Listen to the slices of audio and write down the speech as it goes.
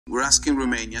we're asking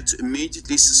Romania to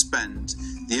immediately suspend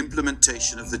the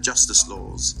implementation of the justice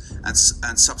laws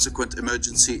and subsequent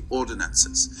emergency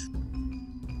ordinances.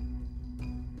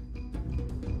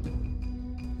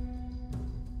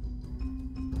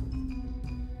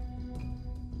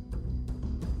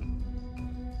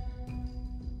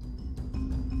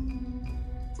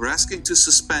 We're asking to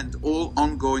suspend all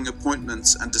ongoing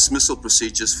appointments and dismissal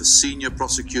procedures for senior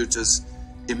prosecutors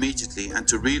immediately and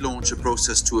to relaunch a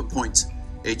process to appoint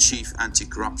a chief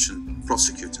anti-corruption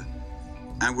prosecutor.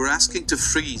 And we're asking to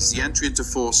freeze the entry into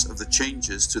force of the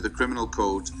changes to the Criminal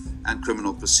Code and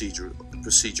Criminal Procedure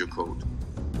Code.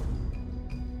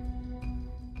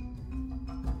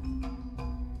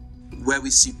 Where we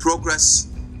see progress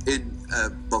in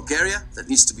Bulgaria that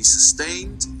needs to be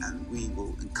sustained, and we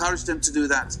will encourage them to do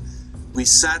that, we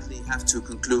sadly have to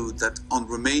conclude that on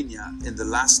Romania in the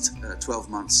last 12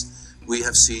 months we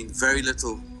have seen very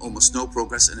little, almost no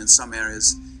progress, and in some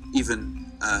areas even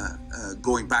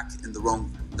going back in the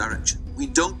wrong direction. We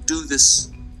don't do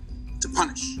this to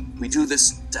punish, we do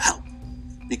this to help,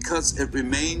 because it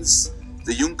remains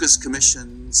the Juncker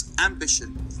Commission's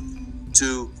ambition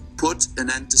to put an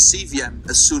end to CVM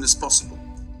as soon as possible.